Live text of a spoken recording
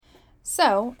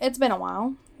So, it's been a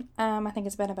while. I think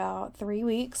it's been about 3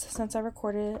 weeks since I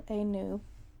recorded a new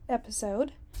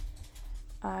episode.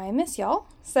 I miss y'all.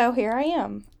 So, here I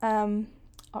am.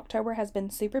 October has been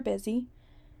super busy.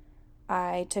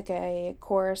 I took a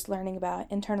course learning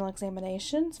about internal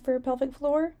examinations for pelvic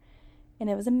floor, and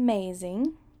it was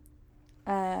amazing.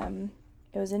 It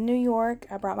was in New York.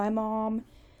 I brought my mom.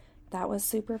 That was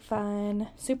super fun,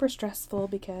 super stressful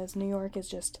because New York is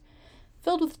just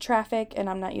filled with traffic and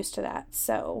I'm not used to that.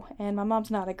 And my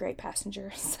mom's not a great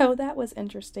passenger. So that was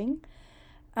interesting.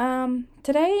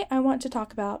 Today I want to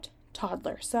talk about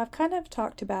toddlers. So I've kind of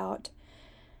talked about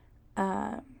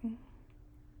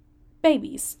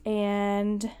babies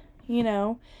and,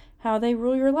 how they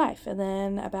rule your life, and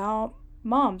then about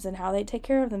moms and how they take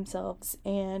care of themselves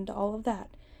and all of that.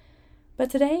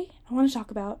 But today I want to talk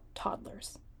about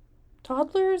toddlers.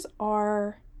 Toddlers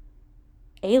are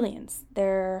aliens.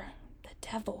 They're the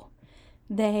devil.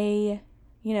 They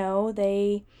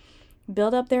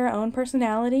build up their own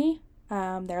personality.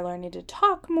 They're learning to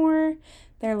talk more.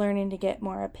 They're learning to get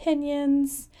more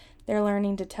opinions. They're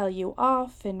learning to tell you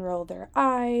off and roll their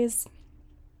eyes,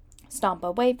 stomp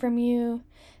away from you,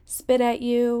 spit at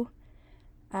you.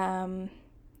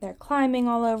 They're climbing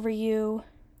all over you.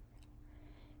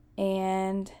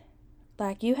 And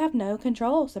you have no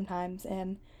control sometimes.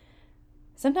 And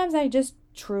sometimes I just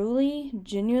truly,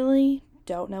 genuinely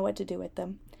don't know what to do with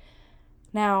them.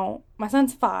 Now, my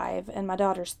son's 5 and my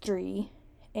daughter's 3.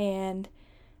 And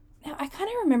now I kind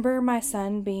of remember my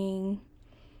son being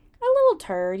a little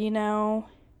turd,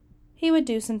 He would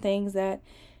do some things that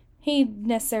he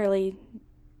necessarily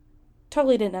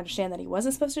totally didn't understand that he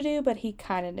wasn't supposed to do, but he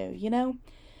kind of knew,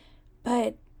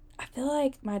 But I feel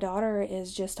like my daughter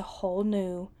is just a whole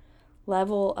new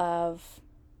level of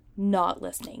not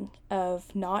listening,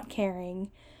 of not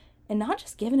caring, and not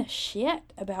just giving a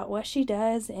shit about what she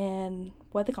does and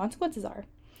what the consequences are.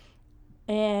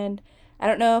 And I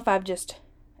don't know if I've just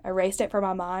erased it from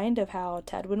my mind of how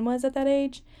Tedwin was at that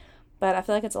age, but I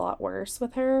feel like it's a lot worse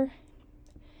with her.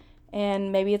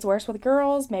 And maybe it's worse with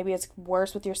girls, maybe it's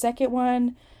worse with your second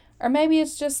one, or maybe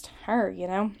it's just her,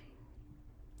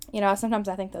 Sometimes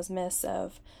I think those myths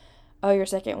of, oh, your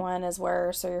second one is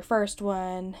worse, or your first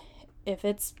one, if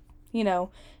it's,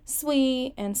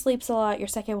 sweet and sleeps a lot, your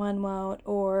second one won't,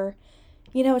 or,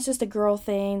 it's just a girl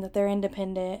thing that they're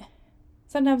independent.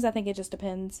 Sometimes I think it just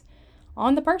depends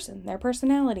on the person, their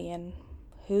personality, and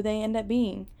who they end up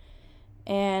being.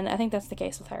 And I think that's the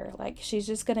case with her. She's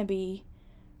just going to be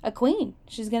a queen.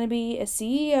 She's going to be a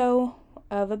CEO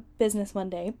of a business one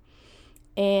day,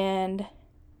 and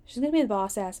she's going to be the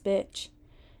boss ass bitch.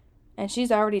 And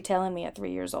she's already telling me at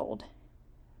 3 years old.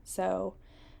 So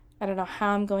I don't know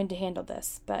how I'm going to handle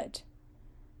this, but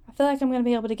I feel like I'm going to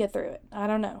be able to get through it. I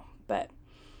don't know. But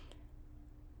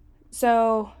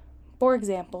so, for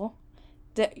example,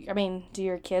 do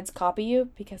your kids copy you?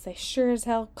 Because they sure as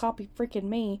hell copy freaking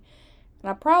me. And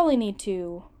I probably need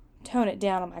to tone it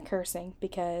down on my cursing,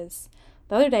 because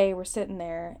the other day we're sitting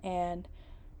there and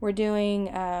we're doing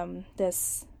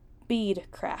this bead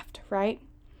craft, right?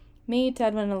 Me,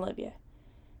 Tedwin, and Olivia.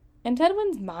 And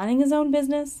Tedwin's minding his own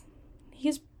business.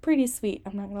 He's pretty sweet,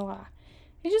 I'm not going to lie.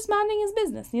 He's just minding his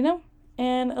business,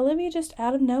 And Olivia just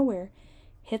out of nowhere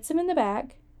hits him in the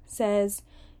back, says,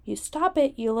 "You stop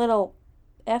it, you little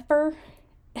effer."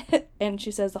 And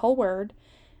she says the whole word.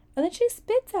 And then she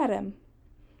spits at him.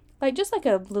 Just like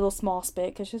a little small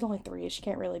spit, because she's only 3. She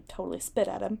can't really totally spit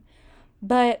at him.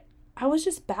 But I was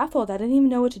just baffled. I didn't even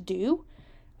know what to do.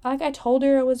 I told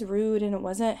her it was rude and it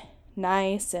wasn't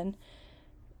nice, and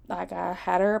I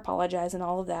had her apologize and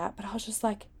all of that, but I was just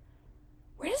like,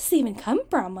 where does this even come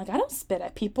from? I don't spit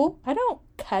at people. I don't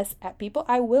cuss at people.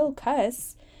 I will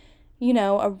cuss,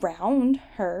 around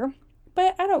her,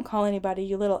 but I don't call anybody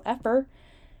you little effer.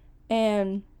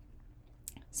 And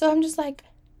so I'm just like,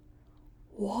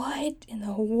 what in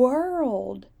the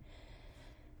world?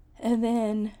 And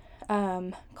then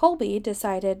Colby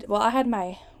decided, I had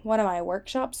one of my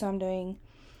workshops, so I'm doing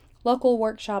local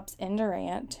workshops in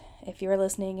Durant. If you're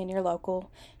listening and you're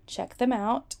local, check them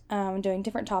out. I'm doing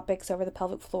different topics over the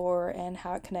pelvic floor and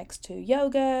how it connects to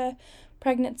yoga,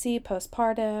 pregnancy,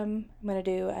 postpartum. I'm going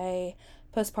to do a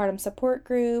postpartum support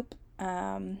group,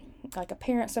 like a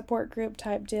parent support group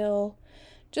type deal,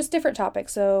 just different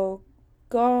topics. So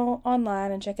go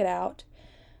online and check it out.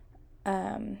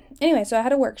 Anyway, so I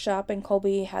had a workshop and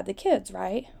Colby had the kids,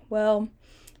 right? Well,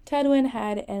 Tedwin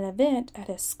had an event at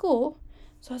his school.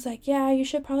 So I was like, yeah, you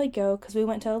should probably go, because we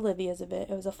went to Olivia's event.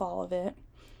 It was a fall event.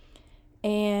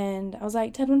 And I was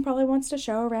like, Tedwin probably wants to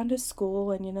show around his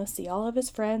school and, see all of his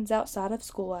friends outside of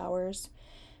school hours.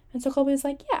 And so Colby's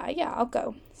like, yeah, I'll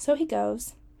go. So he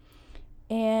goes.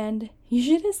 And you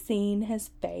should have seen his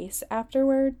face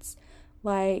afterwards.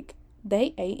 Like,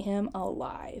 they ate him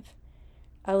alive.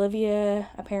 Olivia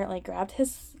apparently grabbed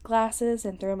his glasses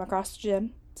and threw him across the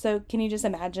gym. So can you just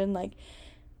imagine, like,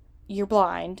 you're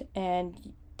blind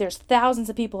and there's thousands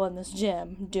of people in this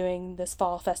gym doing this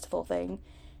fall festival thing.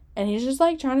 And he's just,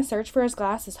 like, trying to search for his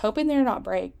glasses, hoping they're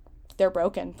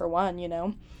broken, for one,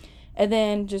 And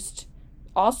then just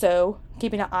also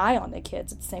keeping an eye on the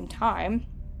kids at the same time.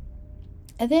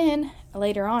 And then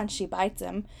later on, she bites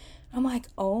him. I'm like,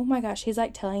 oh my gosh, he's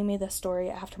like telling me this story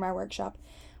after my workshop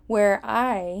where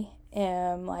I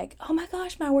am like, oh my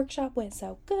gosh, my workshop went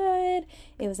so good.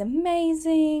 It was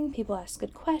amazing. People asked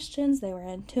good questions. They were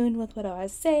in tune with what I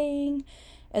was saying.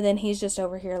 And then he's just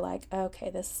over here like, okay,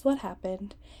 this is what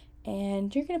happened.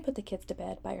 And you're going to put the kids to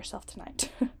bed by yourself tonight.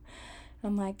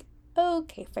 I'm like,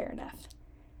 okay, fair enough.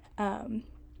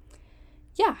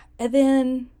 Yeah. And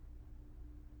then,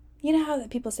 you know how that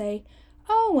people say,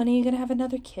 oh, when are you going to have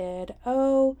another kid?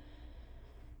 Oh,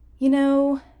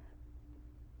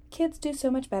 kids do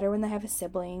so much better when they have a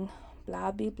sibling.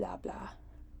 Blah, blah, blah, blah.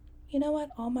 You know what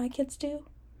all my kids do?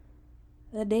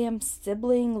 The damn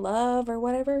sibling love or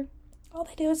whatever. All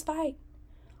they do is fight.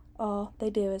 All they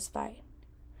do is fight.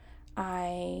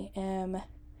 I am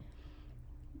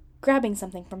grabbing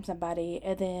something from somebody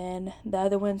and then the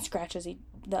other one scratches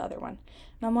the other one.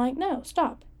 And I'm like, no,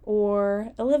 stop.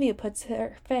 Or Olivia puts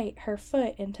her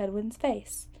foot in Tedwin's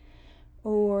face.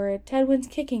 Or Tedwin's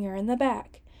kicking her in the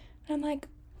back. And I'm like,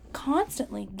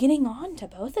 constantly getting on to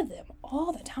both of them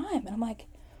all the time. And I'm like,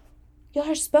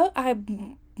 I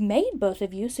made both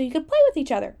of you so you could play with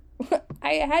each other.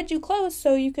 I had you close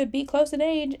so you could be close in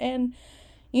age and,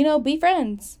 be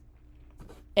friends.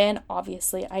 And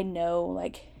obviously I know,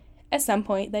 like, at some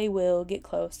point they will get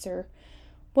close or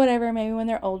whatever, maybe when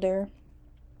they're older.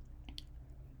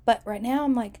 But right now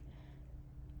I'm like,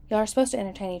 y'all are supposed to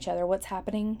entertain each other. What's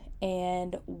happening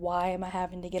and why am I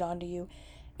having to get onto you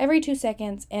every 2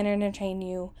 seconds and entertain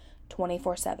you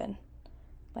 24/7?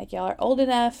 Like, y'all are old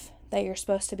enough that you're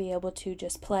supposed to be able to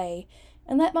just play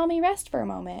and let mommy rest for a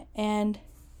moment. And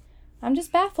I'm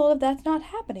just baffled if that's not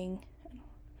happening.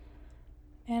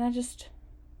 And I just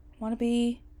want to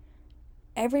be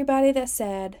everybody that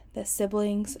said that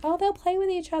siblings, oh, they'll play with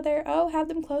each other. Oh, have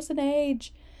them close in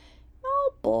age.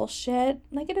 Oh, bullshit.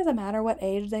 Like, it doesn't matter what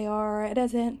age they are. It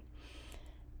does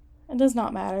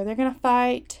not matter. They're going to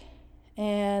fight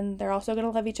and they're also going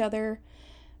to love each other.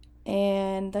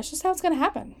 And that's just how it's going to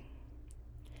happen.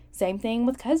 Same thing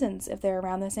with cousins if they're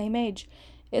around the same age.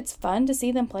 It's fun to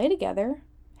see them play together.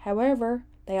 However,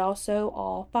 they also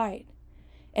all fight.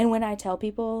 And when I tell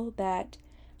people that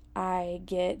I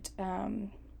get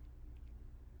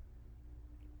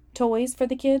toys for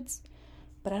the kids,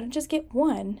 but I don't just get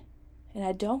one, and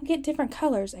I don't get different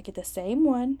colors. I get the same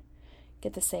one,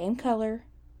 get the same color,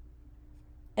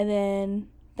 and then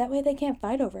that way they can't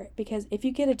fight over it. Because if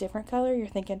you get a different color, you're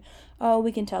thinking, oh,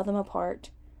 we can tell them apart.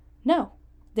 No,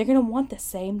 they're going to want the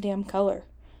same damn color.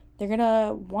 They're going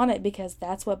to want it because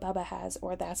that's what Bubba has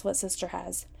or that's what sister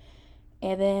has.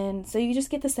 And then, so you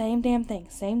just get the same damn thing,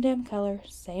 same damn color,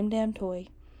 same damn toy.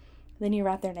 Then you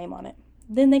write their name on it.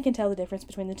 Then they can tell the difference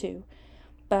between the two.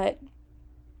 But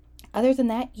other than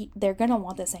that, they're going to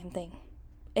want the same thing.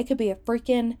 It could be a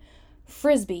freaking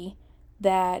Frisbee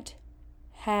that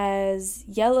has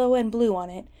yellow and blue on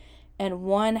it, and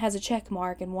one has a check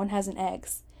mark and one has an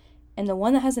X. And the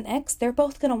one that has an X, they're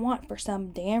both going to want for some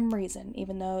damn reason,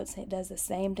 even though it does the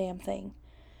same damn thing.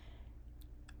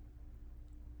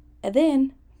 And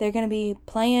then they're going to be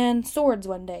playing swords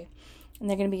one day. And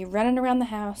they're going to be running around the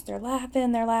house. They're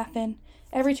laughing.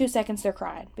 Every 2 seconds they're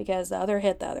crying because the other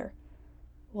hit the other.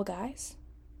 Well, guys,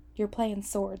 you're playing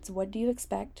swords. What do you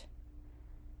expect?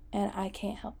 And I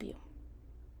can't help you.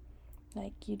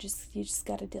 Like, you just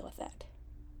got to deal with that.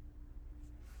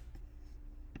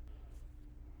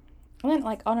 And then,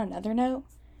 like, on another note,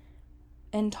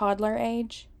 in toddler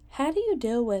age, how do you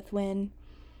deal with when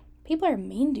people are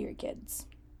mean to your kids?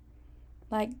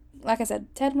 Like I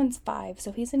said, Tedwin's 5,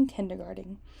 so he's in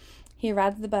kindergarten. He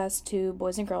rides the bus to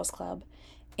Boys and Girls Club,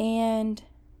 and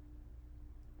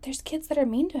there's kids that are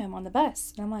mean to him on the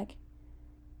bus. And I'm like,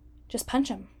 just punch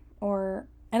him. Or,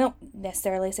 I don't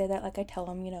necessarily say that, like I tell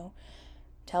them,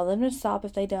 tell them to stop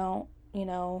if they don't,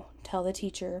 tell the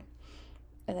teacher,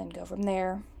 and then go from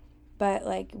there. But,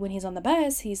 like, when he's on the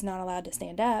bus, he's not allowed to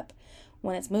stand up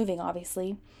when it's moving,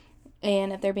 obviously.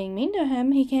 And if they're being mean to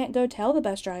him, he can't go tell the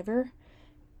bus driver.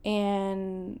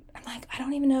 And I'm like, I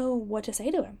don't even know what to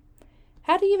say to him.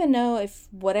 How do you even know if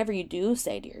whatever you do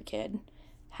say to your kid,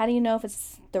 how do you know if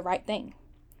it's the right thing?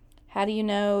 How do you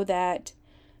know that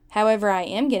however I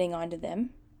am getting onto them,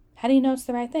 how do you know it's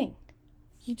the right thing?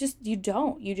 You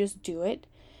don't. You just do it.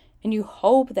 And you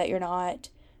hope that you're not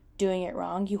doing it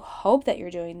wrong. You hope that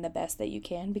you're doing the best that you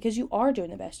can, because you are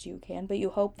doing the best you can. But you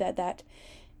hope that that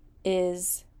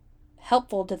is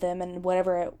helpful to them in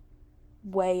whatever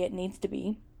way it needs to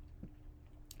be.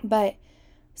 But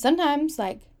sometimes,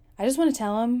 like, I just want to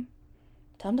tell them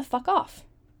to fuck off,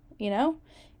 you know?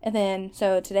 And then,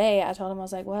 so today I told him, I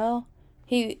was like, well,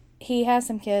 he has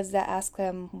some kids that ask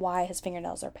him why his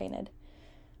fingernails are painted.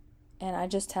 And I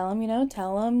just tell him,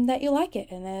 tell him that you like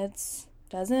it. And it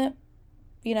doesn't,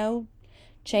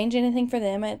 change anything for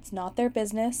them. It's not their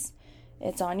business.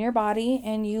 It's on your body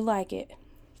and you like it.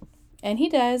 And he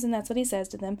does, and that's what he says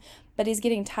to them. But he's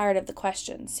getting tired of the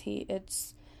questions.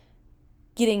 It's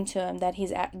getting to him that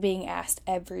he's being asked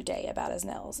every day about his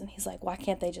nails. And he's like, why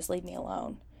can't they just leave me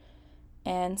alone?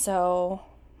 And so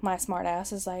my smart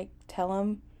ass is like, tell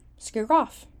him, screw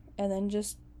off. And then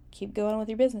just keep going with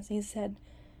your business. He said,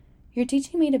 you're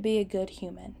teaching me to be a good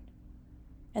human.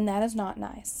 And that is not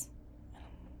nice.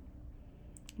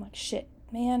 I'm like, shit,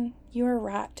 man, you are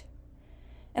right.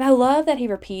 And I love that he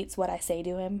repeats what I say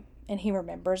to him. And he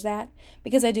remembers that.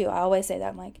 Because I do. I always say that.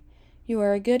 I'm like, you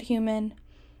are a good human.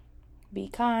 Be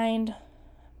kind.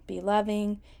 Be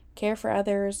loving. Care for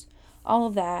others. All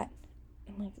of that.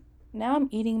 I'm like, now I'm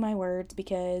eating my words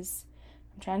because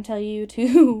I'm trying to tell you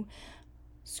to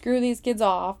screw these kids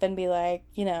off and be like,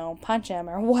 punch them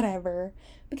or whatever.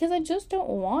 Because I just don't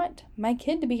want my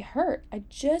kid to be hurt. I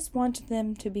just want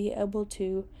them to be able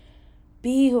to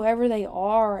be whoever they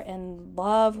are and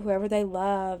love whoever they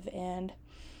love. And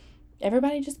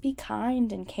everybody just be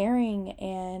kind and caring.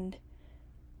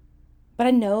 But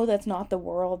I know that's not the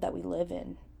world that we live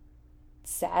in.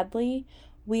 Sadly,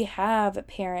 we have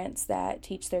parents that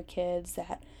teach their kids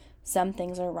that some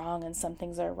things are wrong and some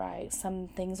things are right. Some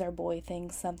things are boy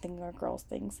things, some things are girls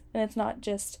things. And it's not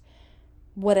just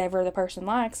whatever the person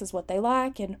likes is what they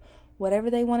like, and whatever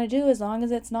they want to do, as long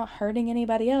as it's not hurting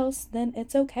anybody else, then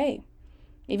it's okay.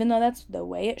 Even though that's the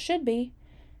way it should be,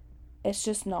 it's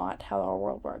just not how our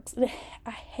world works.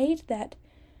 I hate that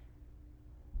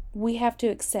we have to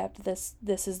accept this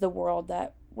is the world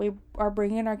that we are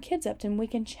bringing our kids up to, and we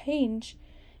can change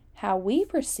how we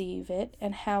perceive it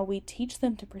and how we teach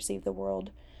them to perceive the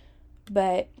world,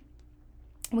 but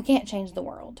we can't change the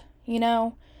world,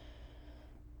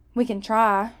 We can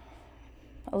try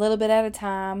a little bit at a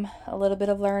time, a little bit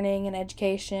of learning and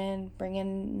education,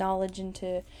 bringing knowledge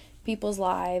into people's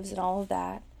lives and all of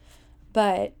that,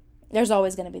 but there's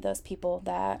always going to be those people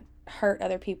that hurt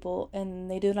other people, and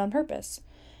they do it on purpose.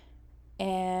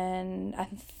 And I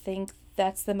think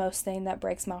that's the most thing that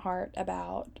breaks my heart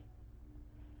about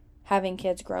having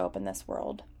kids grow up in this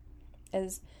world,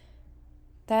 is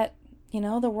that,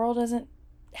 the world isn't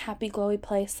a happy, glowy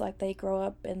place like they grow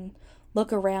up and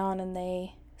look around and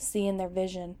they see in their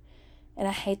vision. And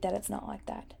I hate that it's not like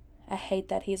that. I hate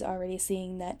that he's already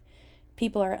seeing that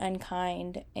people are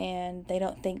unkind and they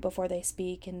don't think before they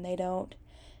speak, and they don't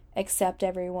accept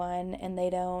everyone, and they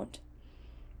don't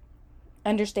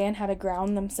understand how to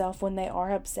ground themselves when they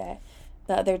are upset.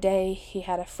 The other day, he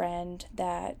had a friend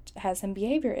that has some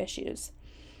behavior issues.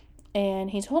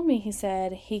 And he told me, he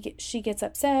said she gets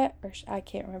upset, or I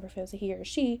can't remember if it was a he or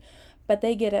she, but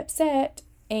they get upset,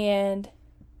 and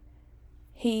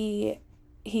he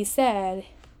said,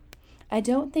 I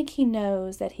don't think he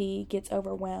knows that he gets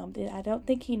overwhelmed. I don't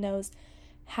think he knows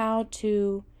how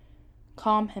to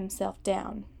calm himself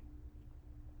down.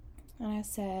 And I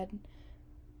said,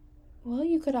 well,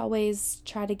 you could always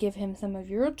try to give him some of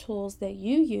your tools that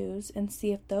you use and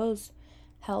see if those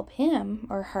help him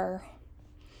or her.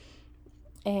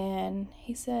 And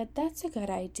he said, that's a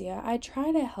good idea. I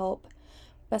try to help,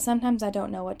 but sometimes I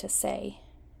don't know what to say.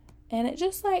 And it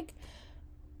just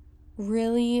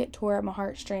really tore at my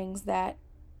heartstrings that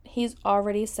he's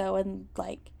already so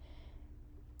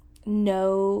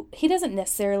he doesn't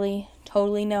necessarily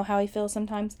totally know how he feels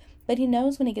sometimes, but he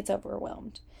knows when he gets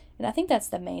overwhelmed. And I think that's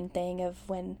the main thing of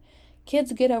when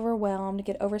kids get overwhelmed,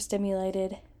 get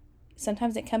overstimulated.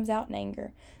 Sometimes it comes out in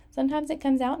anger. Sometimes it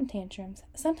comes out in tantrums.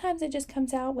 Sometimes it just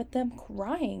comes out with them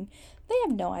crying. They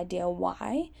have no idea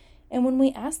why. And when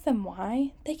we ask them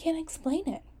why, they can't explain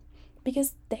it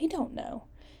because they don't know.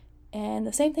 And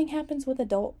the same thing happens with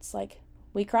adults.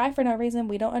 We cry for no reason.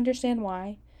 We don't understand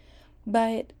why.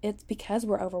 But it's because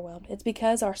we're overwhelmed. It's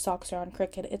because our socks are on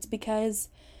crooked. It's because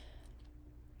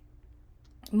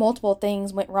multiple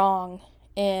things went wrong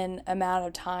in amount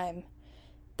of time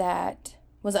that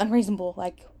was unreasonable.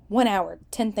 1 hour,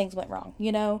 10 things went wrong,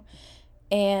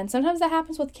 And sometimes that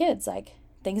happens with kids.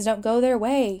 Things don't go their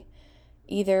way.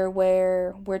 either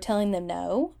where we're telling them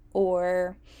no,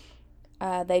 or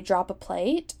they drop a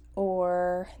plate,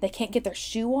 or they can't get their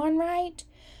shoe on right.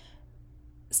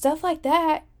 Stuff like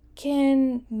that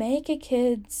can make a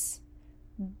kid's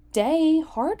day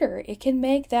harder. It can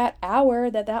make that hour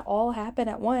that all happened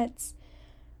at once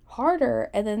harder,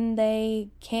 and then they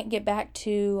can't get back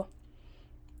to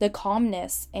the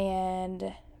calmness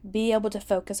and be able to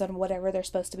focus on whatever they're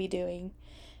supposed to be doing.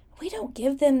 We don't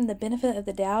give them the benefit of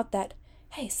the doubt that,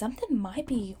 hey, something might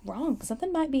be wrong,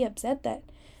 something might be upset that,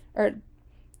 or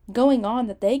going on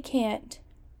that they can't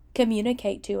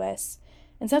communicate to us.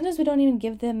 And sometimes we don't even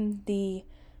give them the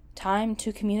time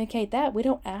to communicate that. We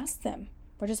don't ask them.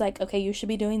 We're just like, okay, you should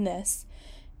be doing this,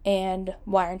 and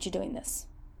why aren't you doing this?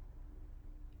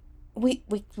 We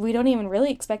don't even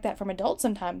really expect that from adults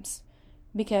sometimes,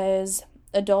 because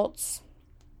adults,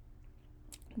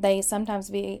 they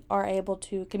sometimes are able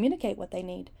to communicate what they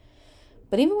need.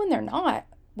 But even when they're not,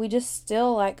 we just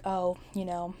still like, oh,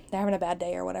 they're having a bad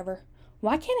day or whatever.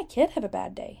 Why can't a kid have a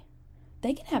bad day?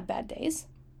 They can have bad days.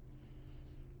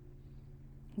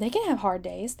 They can have hard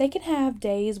days. They can have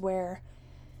days where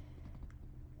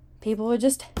people would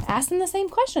just ask them the same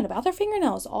question about their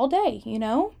fingernails all day,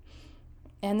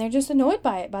 and they're just annoyed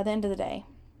by it by the end of the day.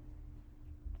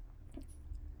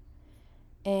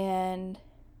 And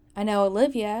I know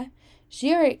Olivia,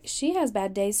 she has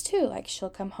bad days too. Like, she'll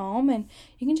come home and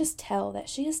you can just tell that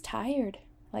she is tired.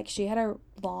 Like, she had a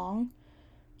long,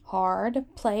 hard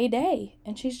play day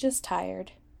and she's just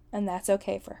tired, and that's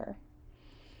okay for her.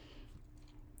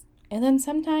 And then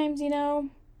sometimes, I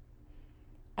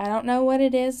don't know what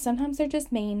it is. Sometimes they're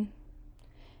just mean.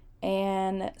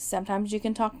 And sometimes you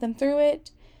can talk them through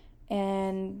it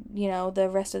and, the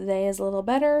rest of the day is a little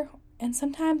better. And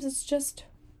sometimes it's just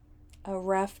a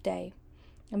rough day.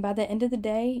 And by the end of the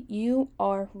day, you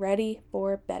are ready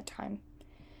for bedtime.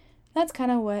 That's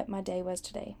kind of what my day was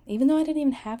today. Even though I didn't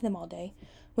even have them all day,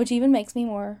 which even makes me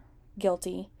more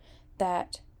guilty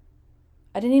that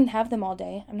I didn't even have them all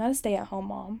day. I'm not a stay-at-home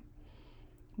mom.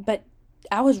 But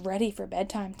I was ready for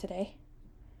bedtime today.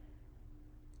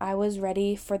 I was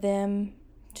ready for them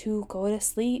to go to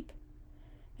sleep.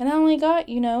 And I only got,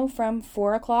 from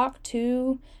 4 o'clock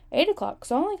to 8 o'clock.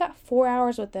 So I only got 4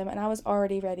 hours with them, and I was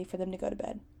already ready for them to go to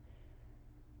bed.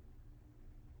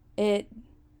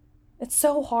 It's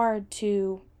so hard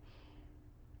to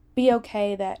be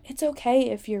okay that it's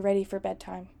okay if you're ready for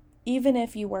bedtime. Even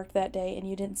if you worked that day and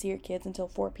you didn't see your kids until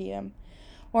 4 p.m.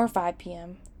 or 5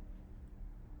 p.m.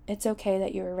 It's okay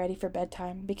that you were ready for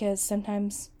bedtime, because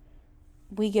sometimes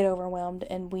we get overwhelmed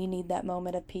and we need that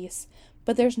moment of peace.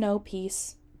 But there's no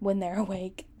peace when they're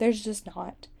awake. There's just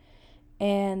not.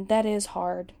 And that is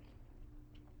hard.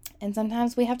 And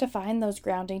sometimes we have to find those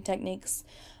grounding techniques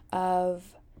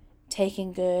of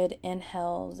taking good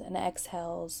inhales and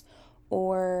exhales,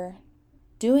 or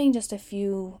doing just a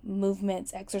few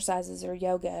movements, exercises, or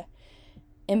yoga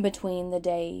in between the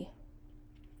day.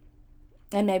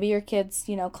 And maybe your kid's,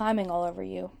 climbing all over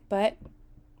you, but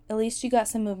at least you got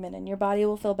some movement and your body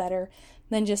will feel better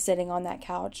than just sitting on that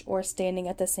couch or standing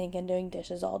at the sink and doing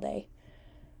dishes all day.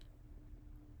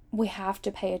 We have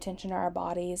to pay attention to our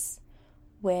bodies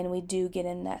when we do get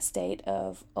in that state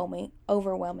of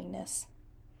overwhelmingness.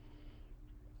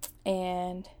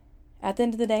 And at the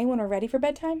end of the day, when we're ready for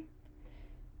bedtime,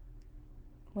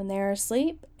 when they're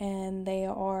asleep and they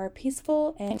are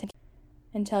peaceful,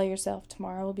 and tell yourself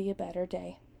tomorrow will be a better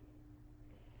day.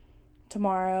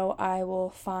 Tomorrow I will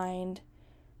find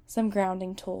some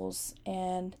grounding tools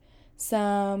and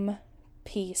some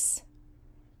peace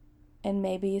and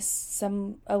maybe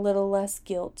a little less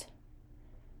guilt.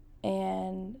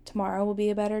 And tomorrow will be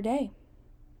a better day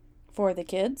for the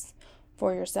kids,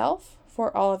 for yourself,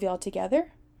 for all of y'all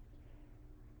together.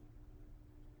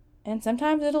 And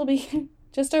sometimes it'll be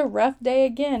just a rough day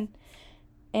again.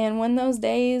 And when those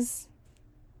days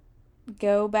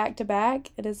go back to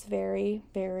back, it is very,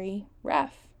 very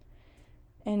rough.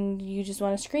 And you just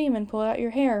want to scream and pull out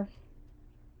your hair.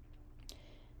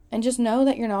 And just know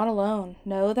that you're not alone.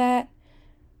 Know that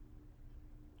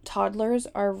toddlers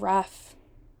are rough.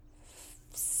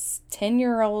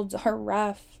 10-year-olds are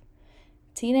rough.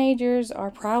 Teenagers are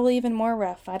probably even more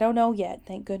rough. I don't know yet,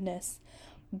 thank goodness.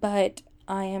 But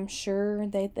I am sure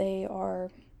that they are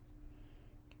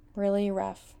really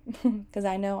rough, because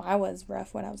I know I was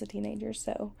rough when I was a teenager,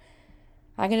 so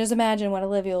I can just imagine what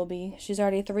Olivia will be. She's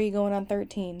already 3 going on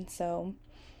 13, so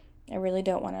I really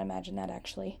don't want to imagine that,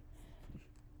 actually.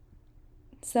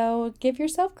 So give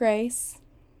yourself grace,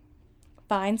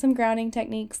 find some grounding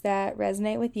techniques that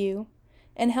resonate with you,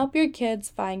 and help your kids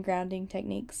find grounding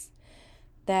techniques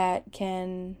that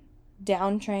can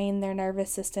downtrain their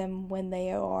nervous system when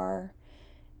they are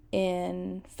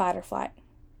in fight or flight.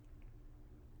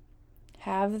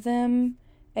 Have them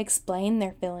explain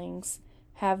their feelings.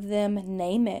 Have them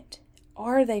name it.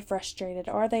 Are they frustrated?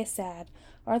 Are they sad?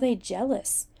 Are they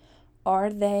jealous?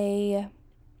 Are they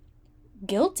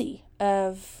guilty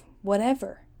of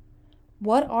whatever?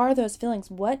 What are those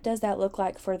feelings? What does that look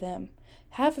like for them?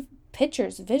 Have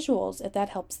pictures, visuals, if that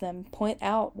helps them point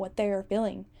out what they are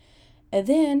feeling. And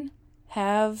then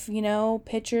have,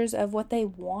 pictures of what they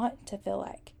want to feel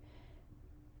like.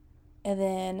 And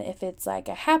then if it's like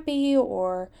a happy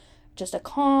or just a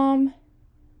calm,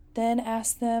 then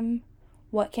ask them,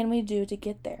 what can we do to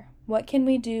get there? What can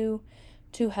we do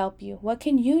to help you? What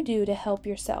can you do to help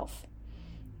yourself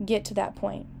get to that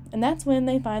point? And that's when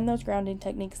they find those grounding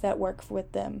techniques that work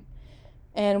with them.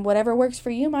 And whatever works for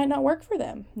you might not work for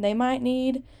them. They might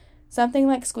need something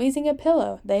like squeezing a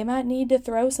pillow. They might need to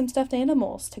throw some stuffed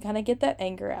animals to kind of get that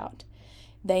anger out.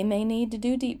 They may need to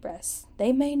do deep breaths.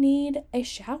 They may need a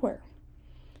shower.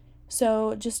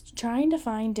 So just trying to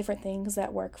find different things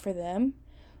that work for them,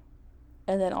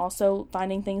 and then also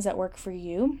finding things that work for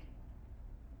you,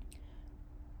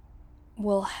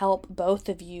 will help both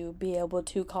of you be able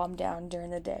to calm down during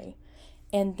the day.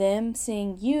 And them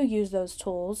seeing you use those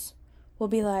tools will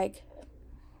be like,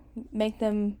 make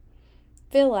them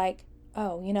feel like,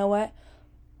 oh, you know what?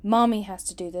 Mommy has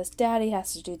to do this, daddy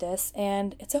has to do this,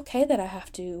 and it's okay that I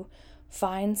have to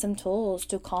find some tools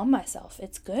to calm myself.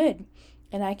 It's good.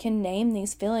 And I can name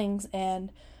these feelings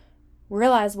and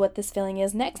realize what this feeling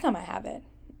is next time I have it,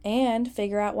 and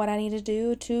figure out what I need to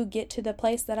do to get to the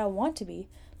place that I want to be,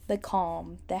 the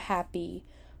calm, the happy,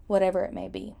 whatever it may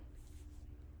be.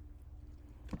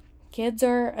 Kids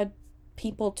are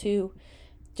people too.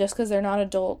 Just because they're not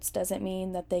adults doesn't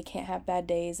mean that they can't have bad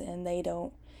days and they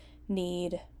don't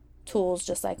need tools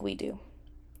just like we do.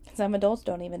 Some adults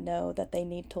don't even know that they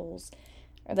need tools,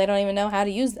 or they don't even know how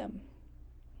to use them.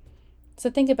 So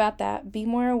think about that. Be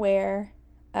more aware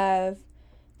of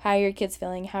how your kid's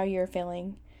feeling, how you're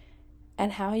feeling,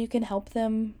 and how you can help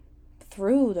them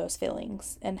through those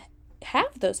feelings and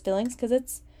have those feelings,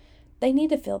 because they need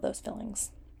to feel those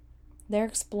feelings. They're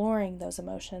exploring those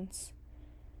emotions,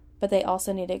 but they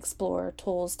also need to explore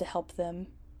tools to help them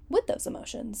with those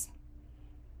emotions.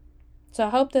 So I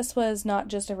hope this was not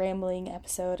just a rambling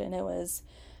episode and it was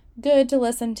good to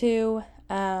listen to.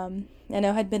 I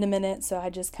know it had been a minute, so I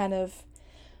just kind of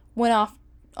went off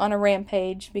on a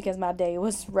rampage because my day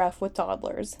was rough with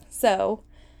toddlers. So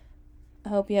I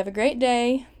hope you have a great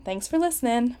day. Thanks for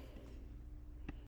listening.